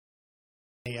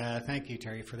Thank you,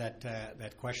 Terry, for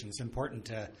that question. It's an important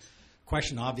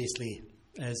question, obviously.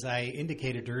 As I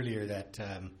indicated earlier, that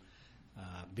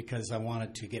because I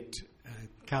wanted to get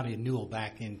County of Newell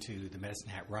back into the Medicine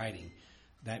Hat riding,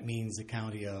 that means the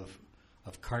County of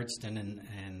Cardston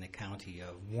and the County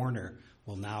of Warner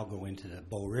will now go into the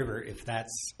Bow River if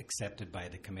that's accepted by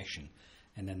the Commission.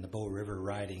 And then the Bow River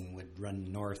riding would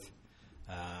run north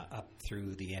up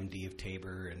through the MD of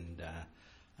Taber and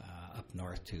up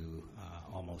north to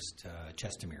almost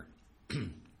Chestermere.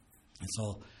 And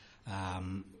so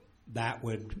that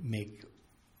would make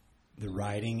the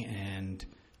riding, and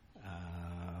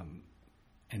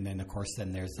then of course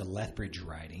then there's the Lethbridge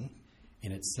riding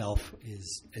in itself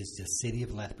is the city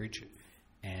of Lethbridge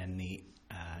and the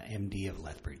MD of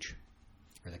Lethbridge,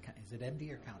 or is it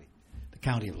MD or county? The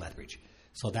county of Lethbridge.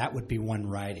 So that would be one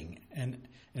riding, and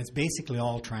it's basically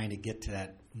all trying to get to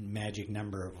that magic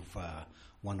number of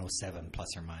 107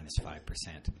 plus or minus 5%,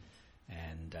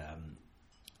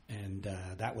 and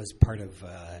that was part of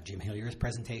Jim Hillier's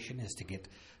presentation, is to get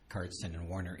Cardston and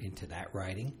Warner into that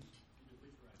riding,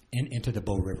 into the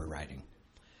Bow River riding,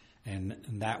 and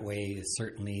that way is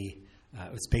certainly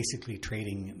it's basically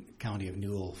trading County of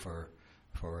Newell for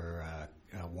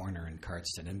Warner and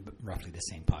Cardston, and roughly the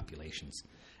same populations.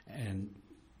 And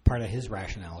part of his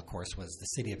rationale, of course, was the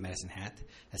city of Medicine Hat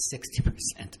has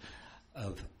 60%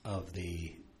 of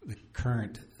the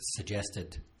current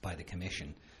suggested by the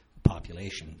Commission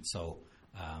population. So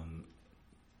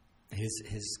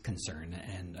his concern,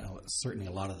 and certainly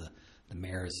a lot of the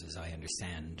mayors, as I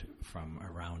understand from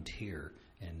around here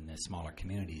in the smaller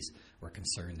communities, were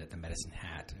concerned that the Medicine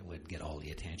Hat would get all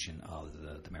the attention of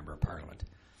the Member of Parliament.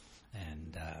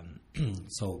 And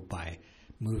so by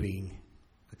moving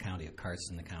the County of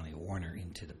Cardston, the County of Warner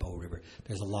into the Bow River,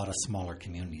 there's a lot of smaller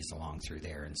communities along through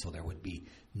there, and so there would be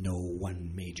no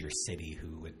one major city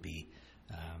who would be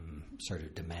sort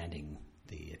of demanding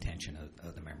the attention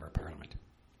of the Member of Parliament.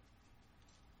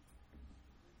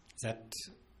 Is that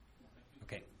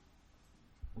okay?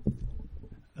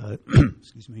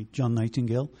 Excuse me, John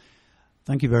Nightingale.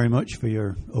 Thank you very much for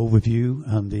your overview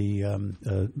and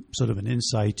the sort of an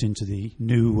insight into the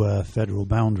new federal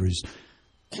boundaries.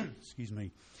 Excuse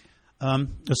me.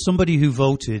 As somebody who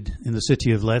voted in the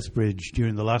city of Lethbridge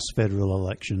during the last federal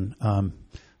election,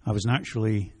 I was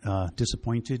naturally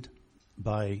disappointed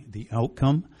by the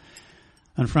outcome.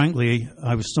 And frankly,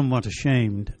 I was somewhat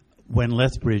ashamed when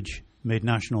Lethbridge made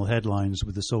national headlines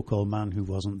with the so-called man who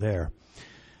wasn't there.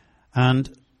 And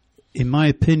in my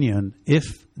opinion,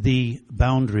 if the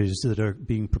boundaries that are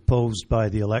being proposed by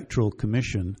the Electoral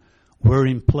Commission were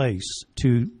in place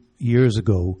 2 years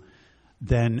ago,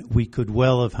 then we could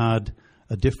well have had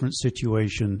a different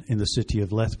situation in the city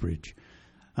of Lethbridge.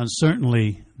 And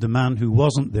certainly the man who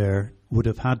wasn't there would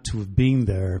have had to have been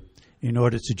there in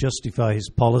order to justify his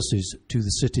policies to the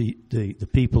city, the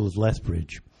people of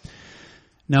Lethbridge.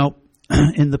 Now,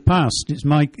 in the past, it's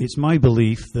my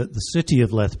belief that the city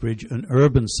of Lethbridge, an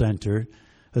urban centre,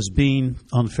 has been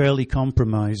unfairly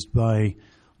compromised by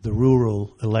the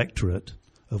rural electorate,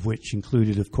 of which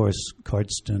included, of course,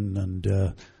 Cardston and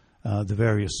the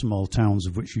various small towns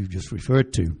of which you've just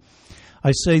referred to.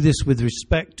 I say this with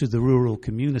respect to the rural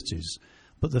communities,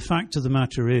 but the fact of the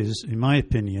matter is, in my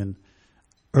opinion,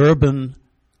 urban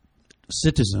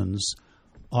citizens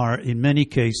are in many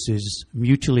cases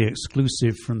mutually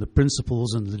exclusive from the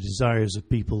principles and the desires of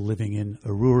people living in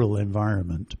a rural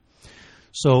environment.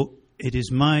 So it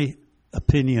is my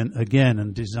opinion, again,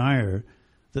 and desire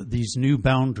that these new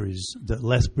boundaries, that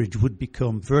Lethbridge would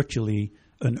become virtually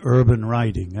an urban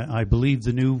riding. I believe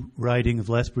the new riding of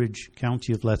Lethbridge,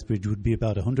 County of Lethbridge, would be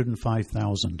about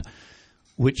 105,000,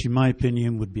 which in my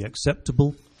opinion would be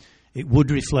acceptable. It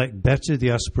would reflect better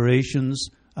the aspirations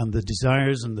and the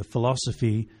desires and the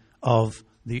philosophy of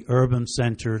the urban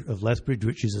centre of Lethbridge,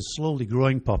 which is a slowly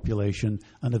growing population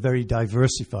and a very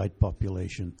diversified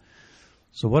population.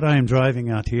 So what I am driving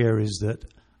at here is that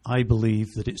I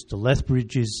believe that it's to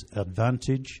Lethbridge's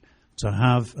advantage to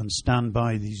have and stand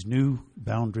by these new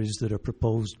boundaries that are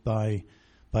proposed by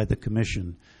the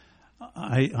Commission.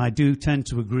 I do tend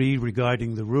to agree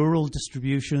regarding the rural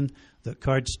distribution that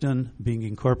Cardston being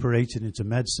incorporated into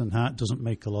Medicine Hat doesn't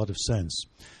make a lot of sense.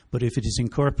 But if it is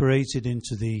incorporated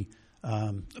into the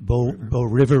Bow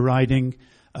River riding,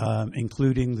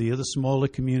 including the other smaller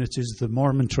communities, the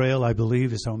Mormon Trail, I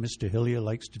believe, is how Mr. Hillier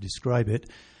likes to describe it,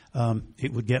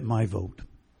 it would get my vote.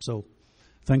 So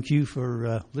thank you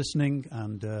for listening,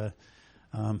 and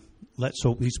let's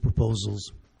hope these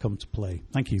proposals come to play.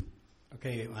 Thank you.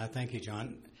 Okay, thank you,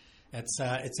 John.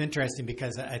 It's interesting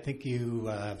because I think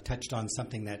you touched on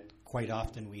something that quite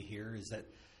often we hear, is that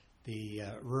the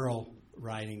rural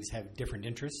ridings have different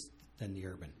interests than the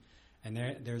urban. And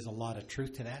there's a lot of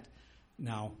truth to that.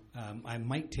 Now, I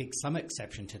might take some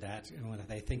exception to that. When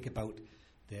I think about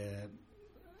the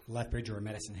Lethbridge or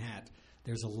Medicine Hat,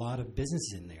 there's a lot of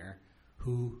businesses in there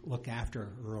who look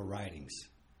after rural ridings.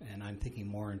 And I'm thinking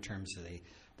more in terms of the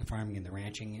farming and the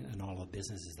ranching and all the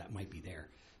businesses that might be there.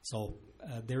 So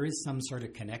there is some sort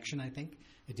of connection, I think.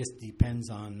 It just depends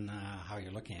on how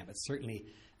you're looking at it. But certainly,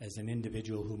 as an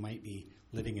individual who might be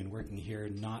living and working here,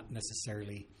 not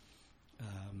necessarily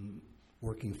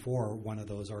working for one of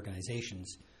those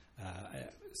organizations,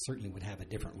 certainly would have a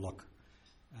different look.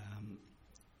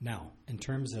 Now, in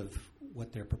terms of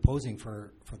what they're proposing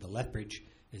for the Lethbridge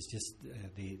is just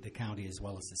the county as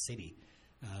well as the city.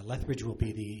 Lethbridge will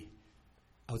be the,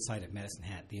 outside of Medicine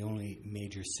Hat, the only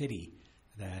major city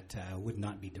that would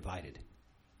not be divided.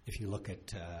 If you look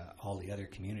at all the other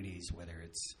communities, whether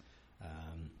it's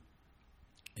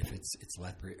if it's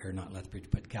Lethbridge, or not Lethbridge,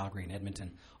 but Calgary and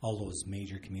Edmonton, all those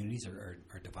major communities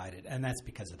are divided, and that's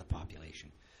because of the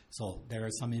population. So there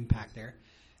is some impact there.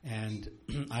 And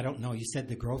I don't know, you said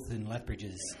the growth in Lethbridge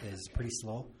is pretty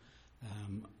slow.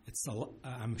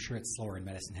 I'm sure it's slower in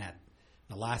Medicine Hat.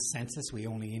 The last census, we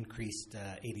only increased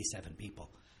 87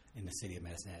 people in the city of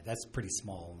Medicine Hat. That's pretty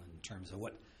small in terms of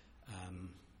what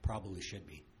probably should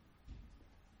be.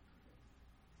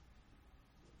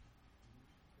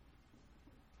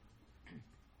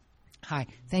 Hi,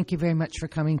 thank you very much for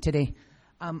coming today.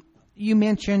 You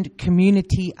mentioned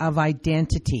community of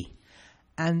identity,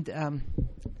 and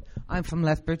I'm from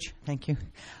Lethbridge. Thank you.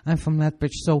 I'm from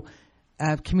Lethbridge. So,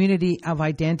 community of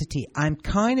identity. I'm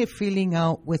kind of feeling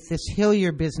out with this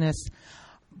Hillier business,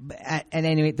 and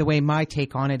anyway, the way my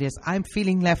take on it is, I'm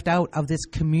feeling left out of this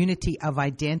community of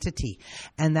identity,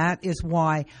 and that is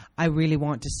why I really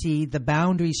want to see the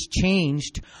boundaries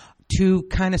changed to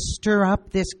kind of stir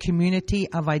up this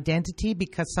community of identity,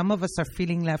 because some of us are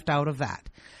feeling left out of that.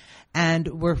 And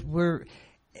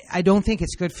I don't think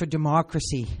it's good for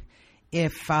democracy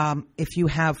if you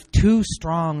have too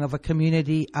strong of a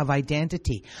community of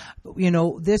identity. You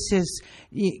know, this is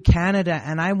Canada,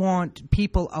 and I want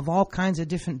people of all kinds of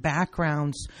different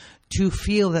backgrounds to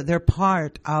feel that they're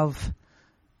part of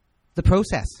the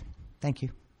process. Thank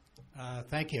you.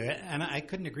 Thank you. And I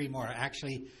couldn't agree more.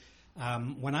 Actually,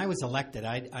 when I was elected,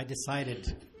 I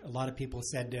decided, a lot of people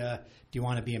said, do you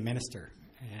want to be a minister?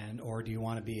 Or do you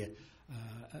want to be a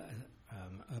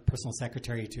personal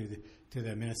secretary to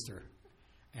the minister?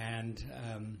 And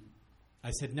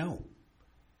I said, no.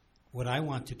 What I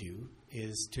want to do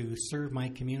is to serve my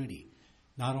community,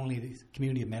 not only the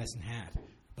community of Medicine Hat,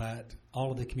 but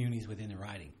all of the communities within the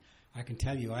riding. I can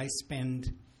tell you, I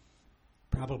spend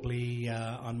probably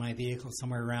on my vehicle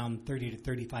somewhere around 30 to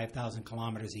 35,000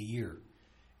 kilometers a year.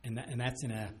 And that's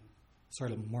in a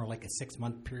sort of more like a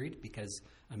 6-month period, because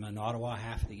I'm in Ottawa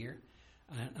half of the year.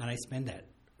 And I spend that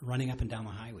running up and down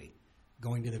the highway,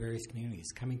 going to the various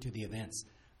communities, coming to the events,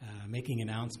 making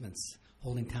announcements,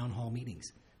 holding town hall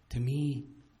meetings. To me,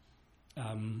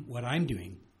 what I'm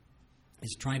doing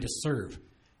is trying to serve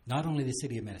not only the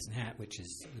city of Medicine Hat, which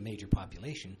is the major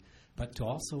population, but to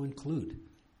also include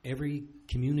every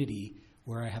community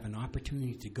where I have an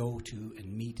opportunity to go to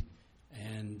and meet.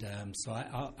 And so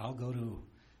I'll go to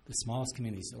the smallest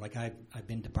communities. Like I've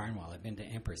been to Barnwell, I've been to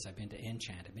Empress, I've been to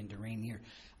Enchant, I've been to Rainier.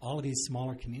 All of these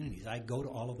smaller communities, I go to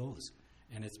all of those.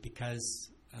 And it's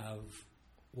because of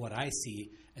what I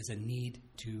see as a need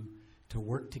to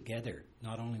work together,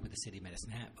 not only with the city of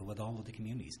Medicine Hat, but with all of the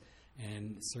communities.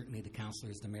 And certainly the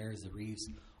councillors, the mayors, the reeves,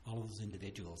 all of those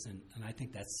individuals. And I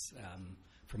think that's,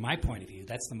 from my point of view,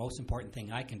 that's the most important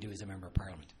thing I can do as a member of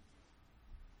Parliament.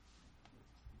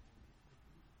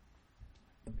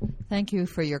 Thank you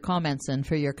for your comments and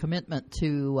for your commitment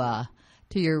to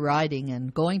your riding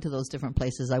and going to those different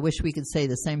places. I wish we could say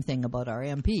the same thing about our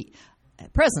MP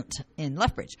present in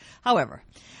Lethbridge. However,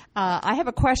 I have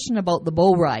a question about the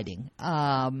bull riding.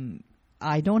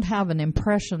 I don't have an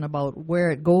impression about where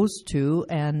it goes to,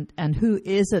 and who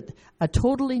is it? A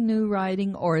totally new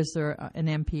riding, or is there an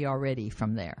MP already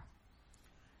from there?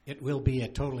 It will be a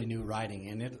totally new riding,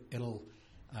 and it'll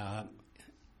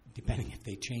depending if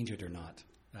they change it or not.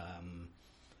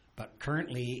 But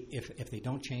currently, if they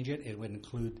don't change it, it would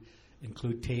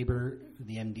include Taber,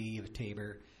 the MD of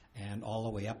Taber, and all the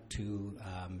way up to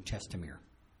Chestermere.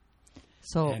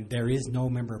 And there is no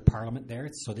member of Parliament there,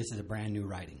 so this is a brand new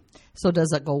riding. So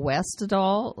does it go west at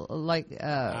all?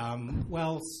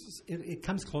 Well, it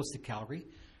comes close to Calgary,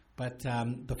 but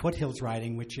the Foothills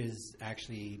riding, which is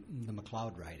actually the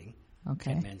McLeod riding,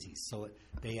 at Menzies. So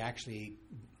they actually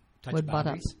touch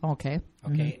boundaries. Okay.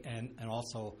 Okay, and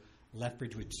also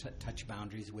Lethbridge would touch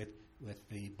boundaries with with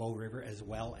the Bow River as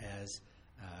well as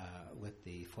with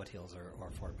the Foothills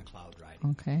or Fort Macleod riding.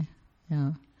 Okay,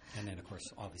 yeah. And then, of course,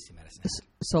 obviously Medicine Hat.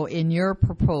 So in your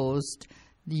proposed,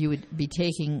 you're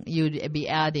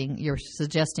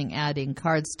suggesting adding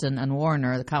Cardston and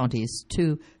Warner, the counties,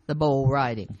 to the Bow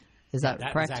riding. Is that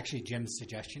correct? That was actually Jim's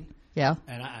suggestion. Yeah.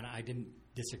 And I didn't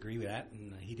disagree with that,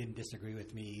 and he didn't disagree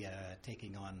with me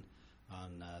taking on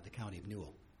the county of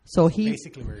Newell. So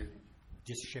basically we're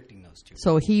just shifting those two.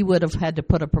 So he would have had to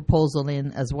put a proposal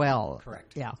in as well.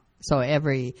 Correct. Yeah. So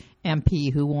every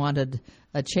MP who wanted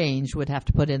a change would have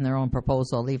to put in their own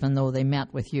proposal, even though they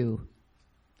met with you.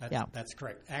 That's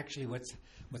correct. Actually, what's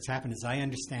happened is I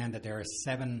understand that there are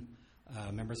 7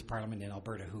 members of Parliament in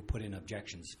Alberta who put in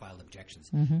objections, filed objections,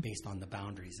 based on the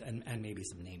boundaries and maybe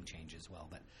some name change as well.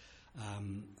 But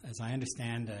as I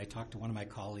understand, I talked to one of my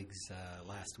colleagues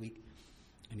last week,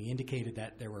 and he indicated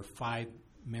that there were 5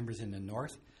 members in the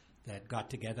north that got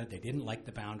together. They didn't like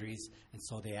the boundaries, and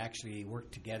so they actually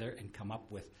worked together and come up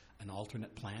with an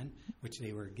alternate plan, which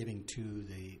they were giving to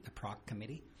the PROC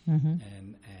committee,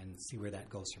 and see where that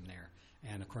goes from there.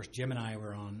 And of course, Jim and I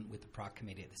were on with the PROC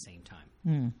committee at the same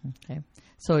time. Okay.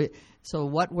 So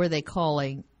what were they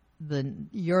calling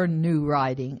your new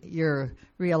riding, your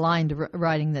realigned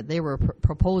riding that they were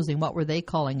proposing? What were they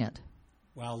calling it?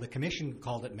 Well, the commission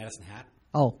called it Medicine Hat.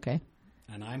 Oh, okay.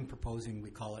 And I'm proposing we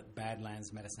call it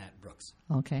Badlands Medicine Hat Brooks.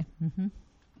 Okay.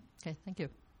 Okay, thank you.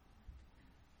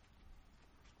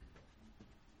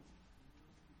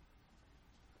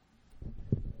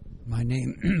 My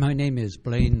name is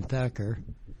Blaine Thacker,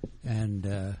 and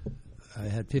I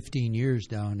had 15 years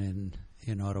down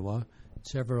in Ottawa,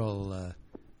 several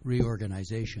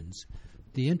reorganizations.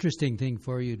 The interesting thing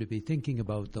for you to be thinking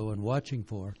about, though, and watching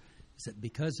for, is that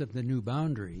because of the new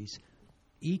boundaries,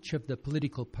 each of the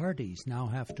political parties now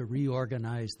have to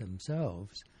reorganize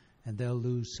themselves, and they'll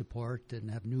lose support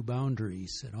and have new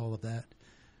boundaries and all of that.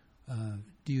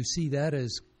 Do you see that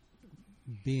as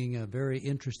being a very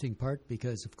interesting part?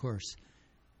 Because, of course,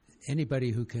 anybody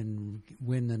who can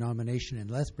win the nomination in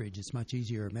Lethbridge, it's much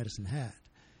easier at Medicine Hat.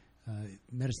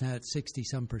 Medicine Hat,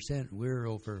 60-some%. We're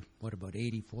over, about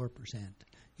 84%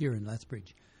 here in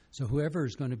Lethbridge. So whoever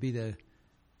is going to be the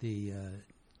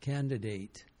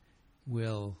candidate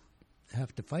will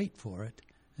have to fight for it,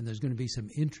 and there's going to be some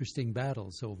interesting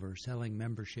battles over selling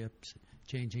memberships,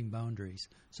 changing boundaries.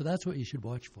 So that's what you should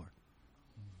watch for.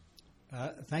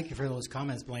 Thank you for those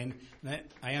comments, Blaine.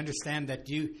 I understand that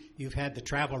you've had the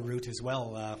travel route as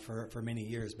well for many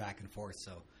years back and forth.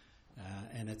 So,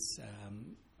 and it's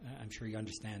I'm sure you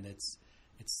understand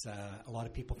it's a lot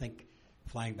of people think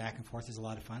flying back and forth is a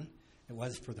lot of fun. It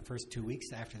was for the first 2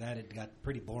 weeks. After that, it got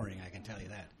pretty boring. I can tell you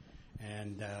that.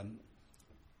 And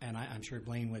I'm sure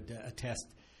Blaine would attest.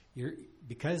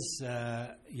 Because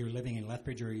you're living in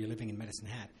Lethbridge or you're living in Medicine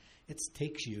Hat, it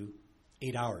takes you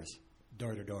 8 hours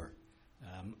door to door.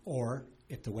 Or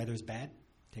if the weather's bad,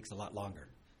 it takes a lot longer.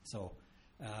 So,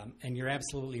 and you're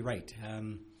absolutely right.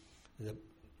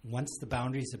 Once the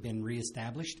boundaries have been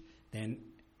reestablished, then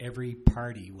every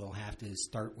party will have to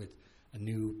start with a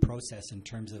new process in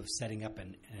terms of setting up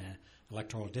an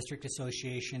electoral district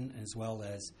association as well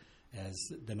as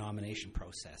the nomination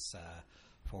process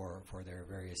for their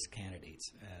various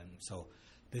candidates. So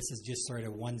this is just sort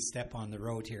of one step on the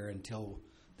road here until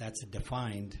that's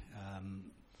defined.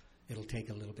 It'll take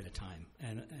a little bit of time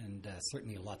and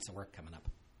certainly lots of work coming up.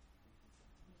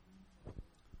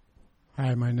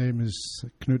 Hi, my name is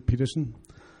Knut Peterson.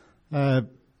 I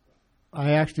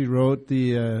actually wrote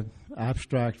the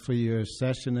abstract for your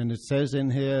session, and it says in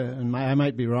here, and I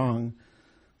might be wrong,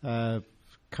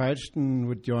 Cardston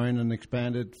would join an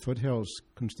expanded Foothills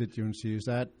constituency. Is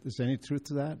there any truth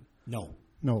to that? No.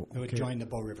 No. It would join the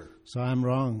Bow River. So I'm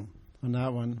wrong on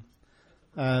that one.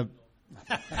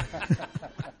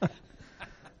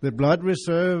 The blood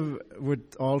reserve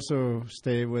would also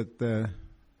stay with that,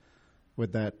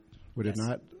 would Yes. it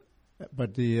not?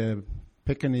 But the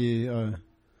Piikani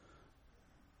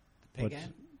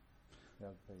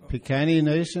Piikani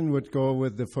Nation would go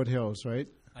with the Foothills, right?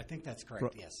 I think that's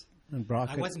correct. Yes. And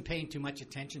Brockett. I wasn't paying too much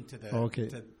attention to the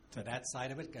to that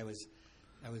side of it. I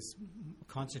was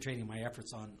concentrating my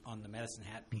efforts on the Medicine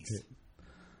Hat piece.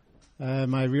 Okay.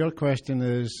 My real question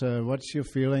is, what's your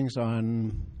feelings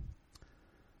on?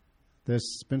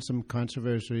 There's been some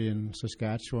controversy in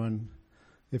Saskatchewan.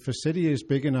 If a city is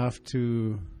big enough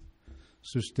to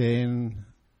sustain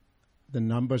the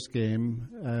numbers game,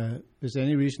 is there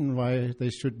any reason why they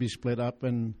should be split up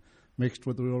and mixed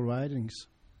with rural ridings?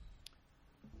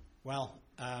 Well,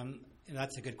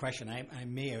 that's a good question. I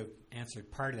may have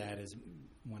answered part of that as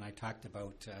when I talked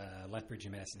about Lethbridge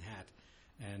and Medicine Hat.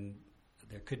 And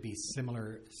there could be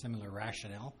similar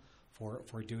rationale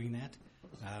for doing that.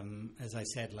 As I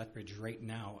said, Lethbridge right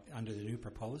now, under the new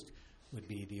proposed, would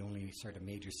be the only sort of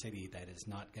major city that is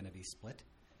not going to be split.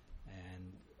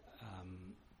 And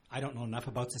I don't know enough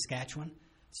about Saskatchewan,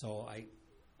 so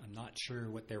I'm not sure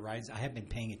what their rides. I have been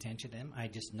paying attention to them. I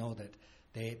just know that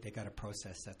they got a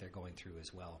process that they're going through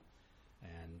as well.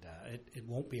 And it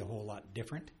won't be a whole lot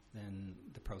different than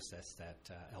the process that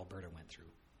Alberta went through.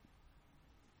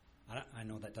 I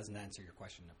know that doesn't answer your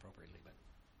question appropriately, but...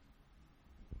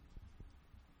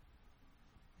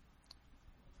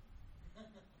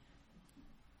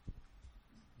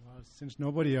 Well, since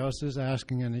nobody else is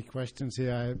asking any questions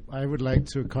here, I would like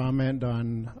to comment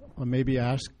on, or maybe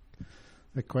ask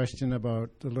a question about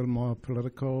a little more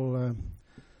political.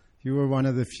 You were one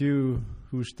of the few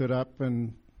who stood up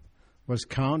and was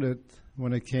counted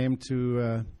when it came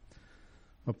to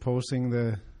opposing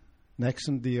the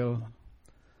Nixon deal.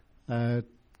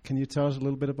 Can you tell us a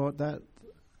little bit about that?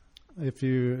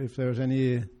 If there's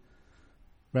any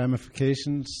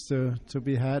ramifications to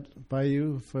be had by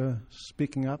you for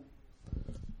speaking up?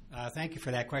 Thank you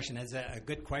for that question. That's a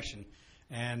good question.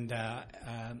 And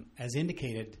as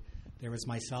indicated, there was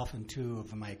myself and two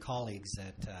of my colleagues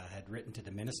that had written to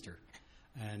the minister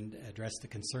and addressed the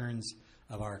concerns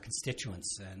of our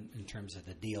constituents and in terms of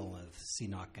the deal of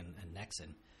CNOC and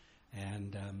Nixon.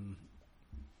 And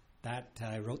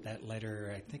I wrote that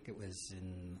letter, I think it was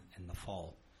in the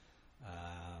fall.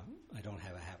 I don't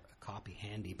have a copy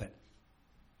handy, but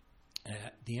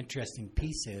the interesting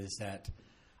piece is that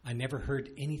I never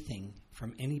heard anything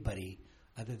from anybody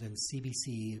other than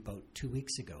CBC about 2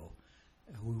 weeks ago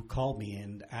who called me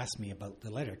and asked me about the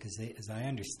letter, because as I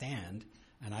understand,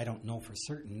 and I don't know for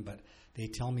certain, but they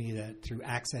tell me that through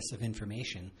access of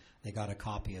information, they got a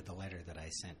copy of the letter that I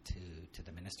sent to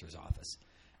the minister's office.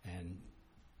 And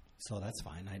so that's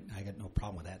fine. I got no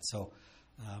problem with that. So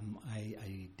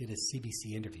I did a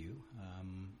CBC interview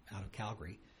out of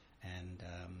Calgary, and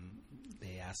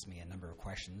they asked me a number of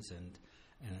questions. And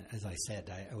as I said,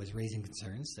 I was raising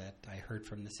concerns that I heard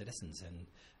from the citizens, and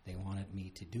they wanted me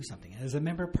to do something. As a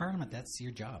member of Parliament, that's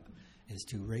your job, is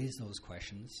to raise those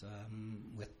questions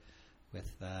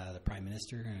with the Prime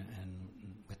Minister and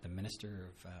with the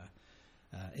Minister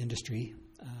of Industry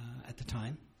at the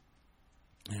time.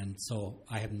 And so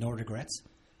I have no regrets.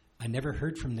 I never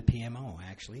heard from the PMO,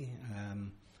 actually,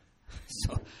 and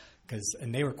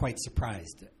they were quite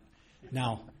surprised.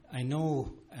 Now, I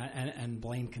know, and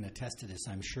Blaine can attest to this,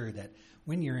 I'm sure, that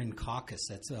when you're in caucus,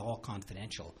 that's all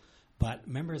confidential. But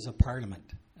members of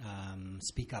Parliament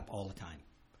speak up all the time.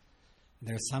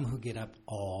 There's some who get up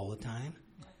all the time,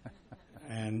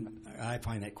 and I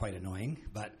find that quite annoying.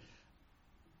 But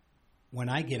when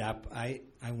I get up, I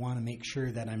want to make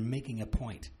sure that I'm making a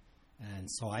point. And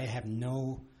so I have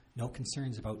no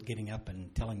concerns about getting up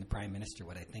and telling the Prime Minister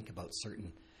what I think about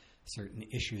certain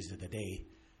issues of the day.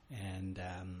 And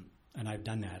I've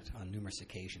done that on numerous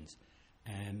occasions.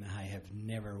 And I have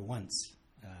never once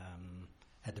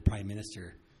had the Prime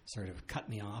Minister sort of cut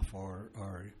me off or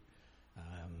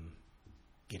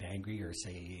get angry or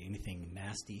say anything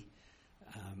nasty.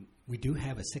 We do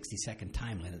have a 60-second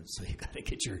time limit, so you've got to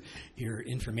get your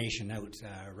information out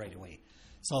right away.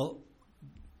 So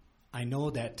I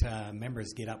know that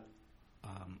members get up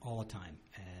all the time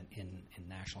and in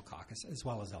National Caucus as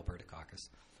well as Alberta Caucus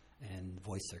and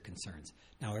voice their concerns.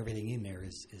 Now, everything in there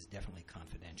is definitely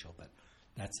confidential, but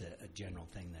that's a general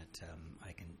thing that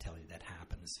I can tell you that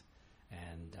happens.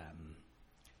 And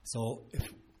so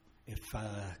if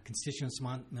constituents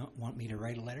want me to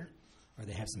write a letter, or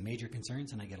they have some major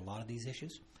concerns, and I get a lot of these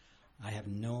issues, I have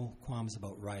no qualms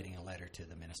about writing a letter to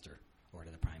the minister or to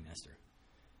the Prime Minister.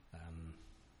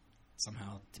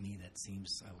 Somehow, to me, that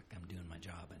seems like I'm doing my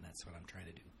job, and that's what I'm trying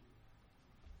to do.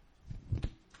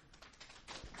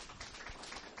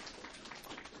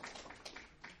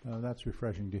 That's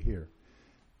refreshing to hear.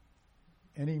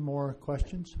 Any more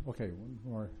questions? Okay, one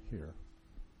more here.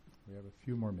 We have a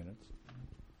few more minutes.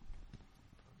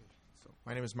 So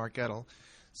my name is Mark Gettle.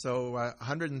 So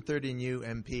 130 new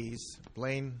MPs.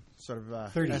 Blaine sort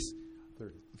of... 30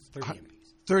 MPs.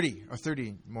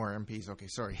 30 more MPs. Okay,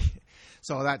 sorry.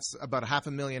 So that's about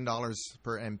 $500,000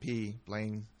 per MP,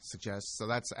 Blaine suggests. So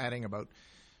that's adding about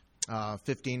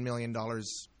 $15 million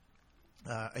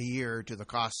a year to the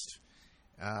cost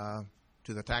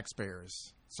to the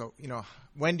taxpayers. So,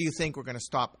 when do you think we're going to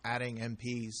stop adding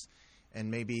MPs and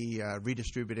maybe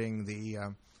redistributing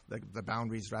the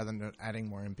boundaries rather than adding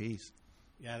more MPs?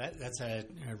 Yeah, that's a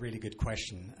really good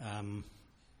question.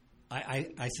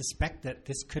 I suspect that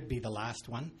this could be the last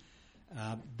one.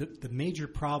 The major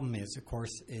problem is, of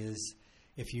course, is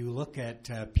If you look at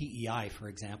PEI, for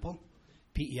example,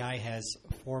 PEI has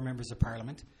 4 members of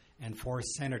parliament and 4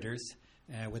 senators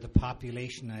with a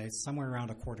population somewhere around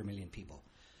 250,000 people.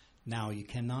 Now, you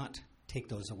cannot take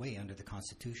those away under the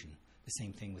Constitution. The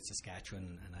same thing with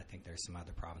Saskatchewan, and I think there's some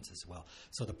other provinces as well.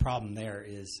 So the problem there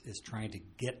is trying to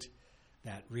get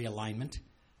that realignment,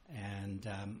 and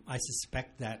I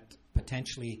suspect that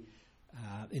potentially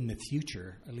in the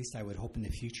future, at least I would hope in the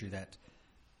future, that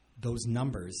those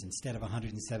numbers, instead of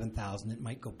 107,000, it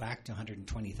might go back to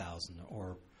 120,000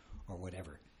 or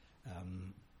whatever,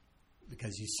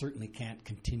 because you certainly can't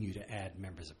continue to add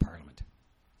members of parliament.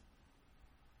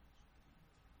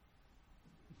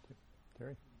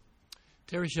 Terry?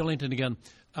 Terry Shillington again.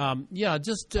 I'm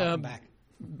back.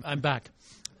 I'm back.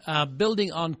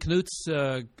 Building on Knut's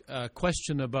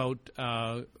question about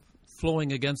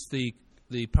flowing against the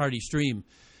party stream,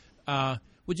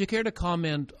 would you care to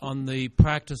comment on the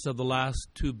practice of the last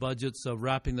 2 budgets of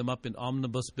wrapping them up in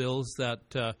omnibus bills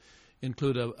that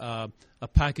include a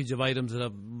package of items that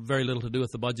have very little to do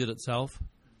with the budget itself?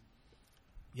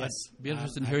 Yes. I'd be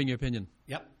interested in hearing your opinion.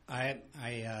 Yep. I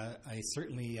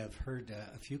certainly have heard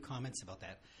a few comments about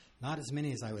that. Not as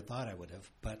many as I thought I would have,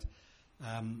 but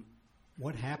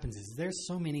what happens is there's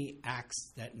so many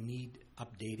acts that need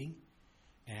updating,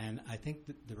 and I think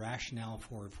that the rationale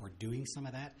for doing some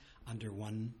of that under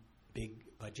one big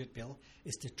budget bill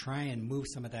is to try and move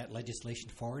some of that legislation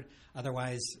forward.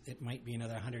 Otherwise, it might be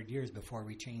another 100 years before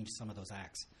we change some of those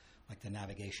acts, like the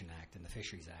Navigation Act and the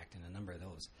Fisheries Act and a number of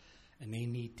those. And they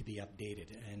need to be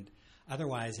updated. And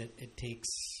otherwise, it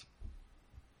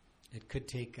could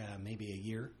take maybe a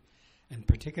year. And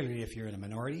particularly if you're in a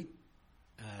minority,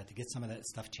 to get some of that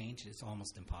stuff changed, it's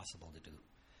almost impossible to do.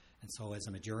 And so as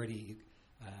a majority,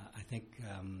 I think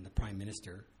the Prime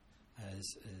Minister and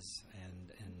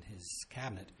his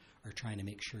cabinet are trying to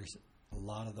make sure a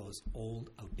lot of those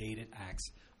old, outdated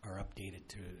acts are updated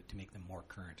to make them more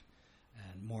current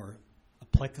and more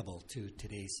applicable to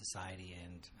today's society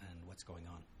and what's going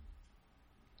on.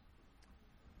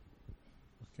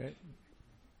 Okay.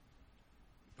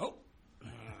 Oh.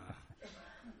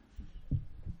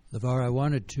 LaVar, I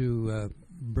wanted to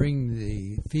bring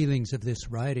the feelings of this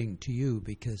riding to you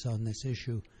because on this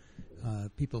issue,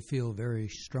 people feel very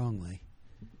strongly.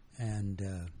 And,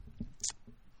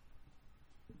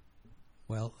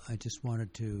 well, I just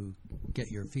wanted to get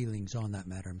your feelings on that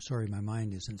matter. I'm sorry my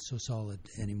mind isn't so solid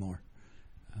anymore.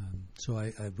 So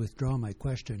I withdraw my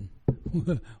question,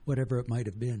 whatever it might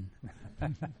have been.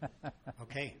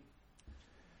 Okay.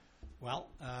 Well,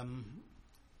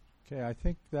 okay, I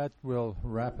think that will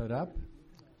wrap it up.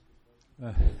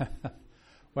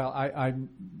 Well,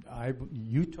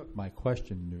 you took my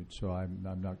question, Newt, so I'm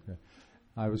not going to.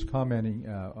 I was commenting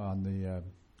on the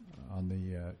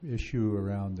issue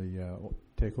around the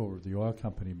takeover of the oil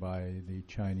company by the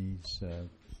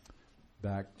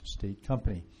Chinese-backed state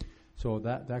company. So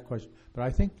that question, but I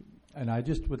think, and I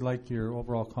just would like your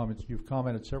overall comments. You've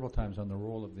commented several times on the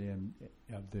role of the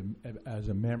as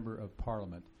a member of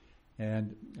Parliament,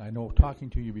 and I know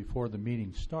talking to you before the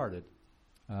meeting started,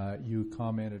 you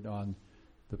commented on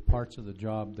the parts of the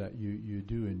job that you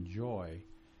do enjoy,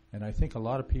 and I think a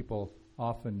lot of people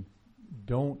often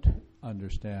don't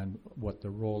understand what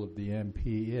the role of the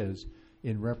MP is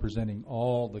in representing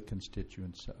all the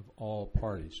constituents of all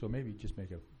parties. So maybe just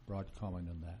make a broad comment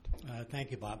on that.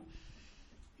 Thank you, Bob.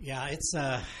 Yeah, it's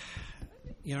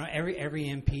every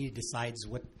MP decides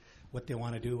what they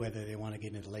want to do, whether they want to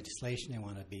get into legislation, they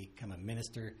want to become a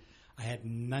minister. I had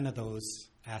none of those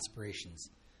aspirations.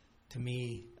 To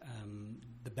me,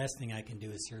 the best thing I can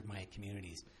do is serve my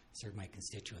communities, serve my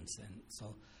constituents, and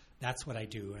so that's what I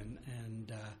do.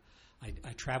 And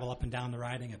I travel up and down the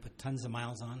riding. I put tons of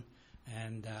miles on,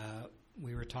 and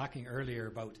we were talking earlier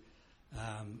about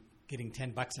getting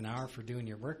 $10 an hour for doing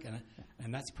your work,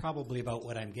 and that's probably about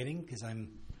what I'm getting because I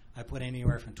put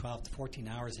anywhere from 12 to 14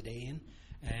 hours a day in,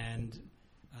 and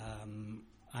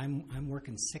I'm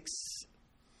working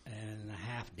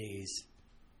 6.5 days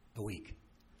a week.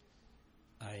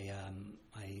 I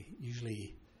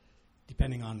usually,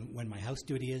 depending on when my house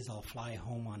duty is, I'll fly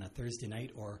home on a Thursday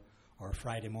night or a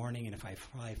Friday morning, and if I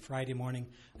fly Friday morning,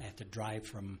 I have to drive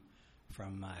from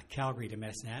Calgary to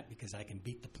Medicine Hat because I can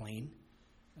beat the plane.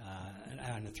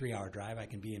 On a 3-hour drive, I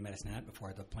can be in Medicine Hat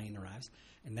before the plane arrives.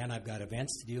 And then I've got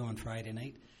events to do on Friday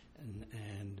night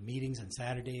and meetings on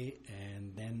Saturday.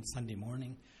 And then Sunday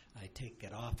morning, I take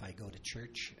it off. I go to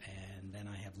church, and then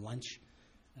I have lunch.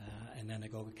 And then I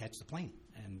go catch the plane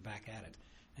and back at it.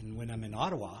 And when I'm in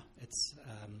Ottawa, it's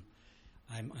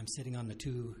I'm sitting on the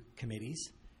 2 committees,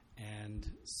 and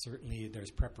certainly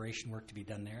there's preparation work to be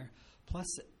done there. Plus,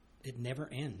 it never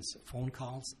ends. Phone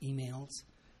calls, emails,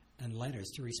 and letters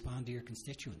to respond to your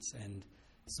constituents. And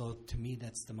so to me,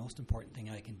 that's the most important thing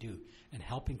I can do. And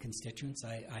helping constituents,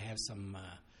 I have some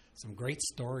great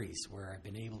stories where I've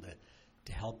been able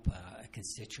to help a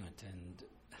constituent, and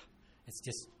it's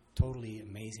just totally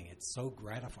amazing. It's so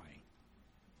gratifying.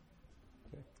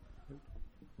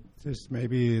 This may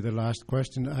be the last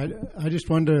question. I just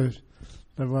wonder,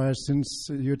 LaVar, since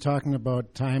you're talking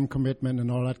about time commitment and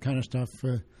all that kind of stuff,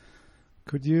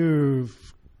 could you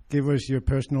give us your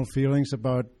personal feelings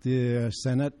about the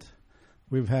Senate?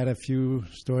 We've had a few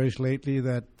stories lately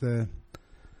that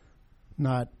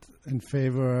not in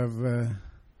favor of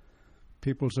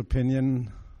people's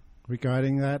opinion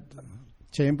regarding that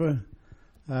chamber.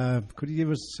 Could you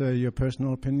give us your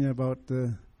personal opinion about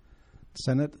the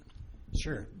Senate?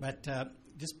 Sure, but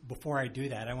just before I do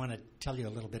that, I want to tell you a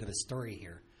little bit of a story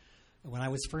here. When I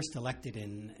was first elected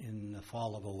in the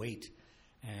fall of 2008,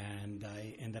 and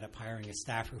I ended up hiring a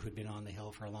staffer who'd been on the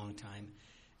Hill for a long time,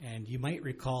 and you might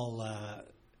recall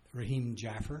Rahim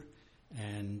Jaffer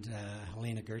and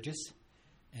Helena Gurgis,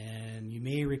 and you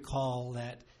may recall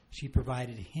that she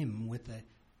provided him with a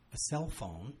cell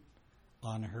phone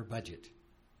on her budget.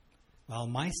 Well,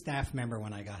 my staff member,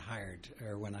 when I got hired,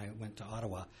 or when I went to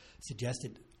Ottawa,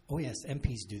 suggested, oh yes,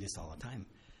 MPs do this all the time,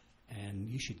 and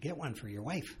you should get one for your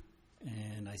wife.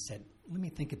 And I said, let me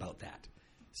think about that.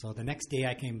 So the next day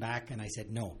I came back and I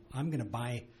said, no, I'm going to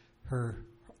buy her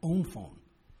own phone.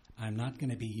 I'm not going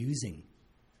to be using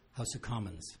House of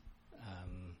Commons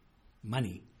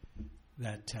money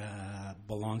that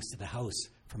belongs to the House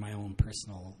for my own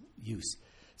personal use.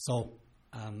 So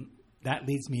that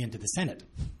leads me into the Senate.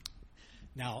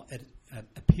 Now, it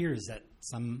appears that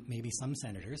maybe some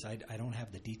senators, I don't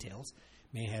have the details,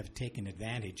 may have taken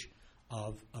advantage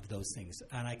of those things.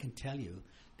 And I can tell you,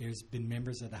 there's been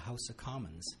members of the House of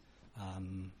Commons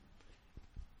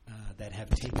that have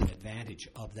taken advantage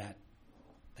of that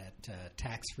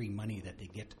tax-free money that they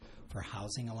get for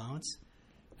housing allowance.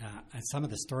 And some of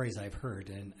the stories I've heard,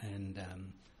 and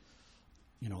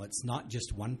it's not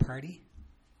just one party,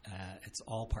 it's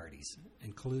all parties,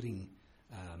 including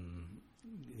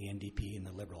the NDP and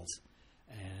the Liberals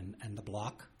and the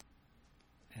Bloc,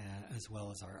 as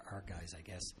well as our guys, I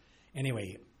guess.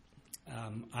 Anyway,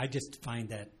 I just find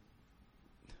that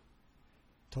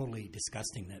totally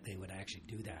disgusting that they would actually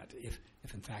do that if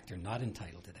in fact they're not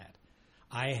entitled to that.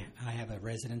 I have a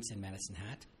residence in Medicine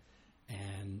Hat,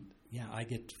 and yeah, I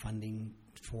get funding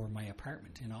for my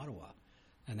apartment in Ottawa,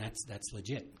 and that's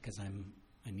legit because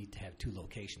I need to have two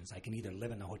locations. I can either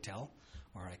live in a hotel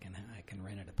or I can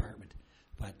rent an apartment.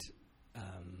 But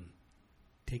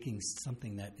taking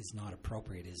something that is not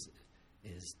appropriate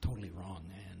is totally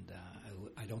wrong, and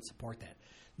I don't support that.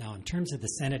 Now, in terms of the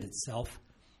Senate itself,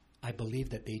 I believe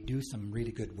that they do some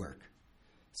really good work.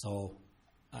 So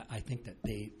I think that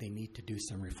they need to do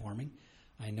some reforming.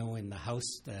 I know in the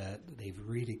House they've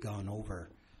really gone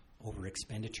over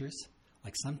expenditures.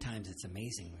 Like sometimes it's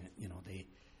amazing.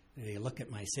 They look at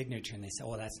my signature and they say,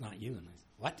 "Oh, that's not you." And I say,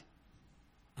 "What?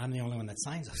 I'm the only one that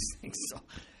signs those things."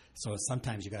 So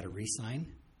sometimes you got to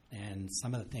re-sign, and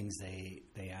some of the things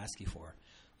they ask you for.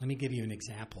 Let me give you an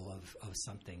example of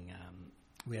something.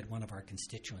 We had one of our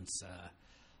constituents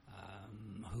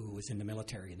who was in the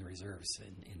military in the reserves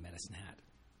in Medicine Hat.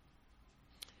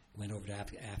 Went over to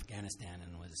Afghanistan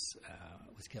and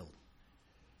was killed.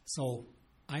 So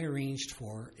I arranged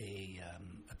for a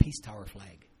peace tower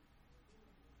flag.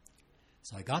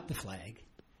 So I got the flag,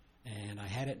 and I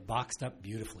had it boxed up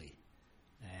beautifully,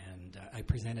 and I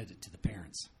presented it to the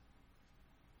parents.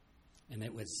 And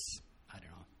it was, I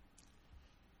don't know,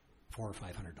 $400 or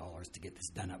 $500 to get this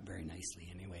done up very nicely.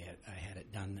 Anyway, I had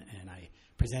it done, and I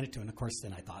presented it to them. And of course,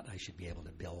 then I thought I should be able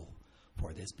to bill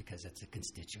for this because it's a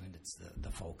constituent, it's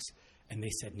the folks. And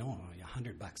they said, no,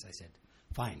 $100. I said,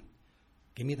 fine,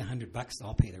 give me the $100,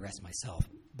 I'll pay the rest myself.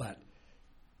 But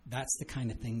that's the kind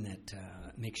of thing that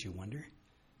makes you wonder.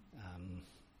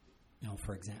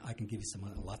 For example, I can give you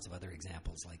lots of other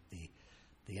examples, like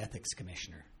the ethics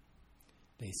commissioner.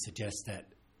 They suggest that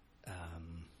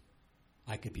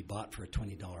I could be bought for a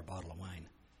 $20 bottle of wine.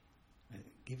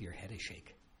 Give your head a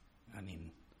shake. I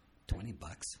mean, $20,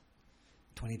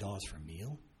 $20 for a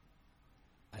meal?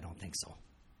 I don't think so.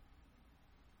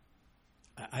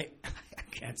 I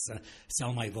can't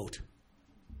sell my vote.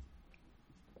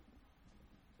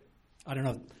 I don't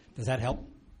know. Does that help?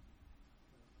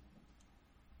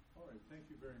 All right. Thank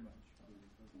you very much.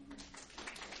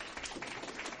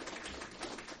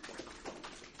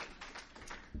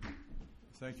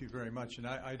 Thank you very much. And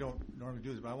I don't normally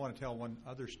do this, but I want to tell one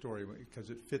other story because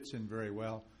it fits in very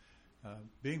well.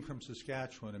 Being from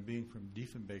Saskatchewan and being from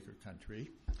Diefenbaker country,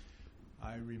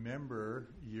 I remember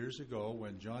years ago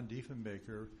when John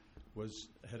Diefenbaker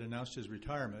had announced his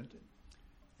retirement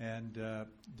and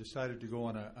decided to go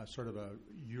on a sort of a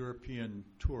European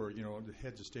tour. You know, the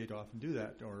heads of state often do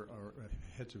that, or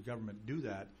heads of government do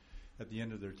that at the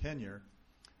end of their tenure.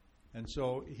 And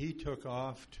so he took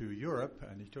off to Europe,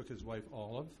 and he took his wife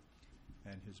Olive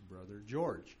and his brother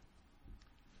George.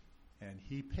 And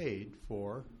he paid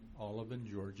for Olive and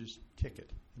George's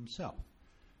ticket himself.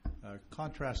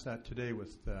 Contrast that today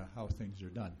with how things are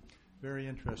done. Very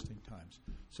interesting times.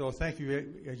 So thank you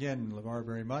again, LaVar,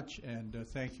 very much, and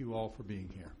thank you all for being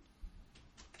here.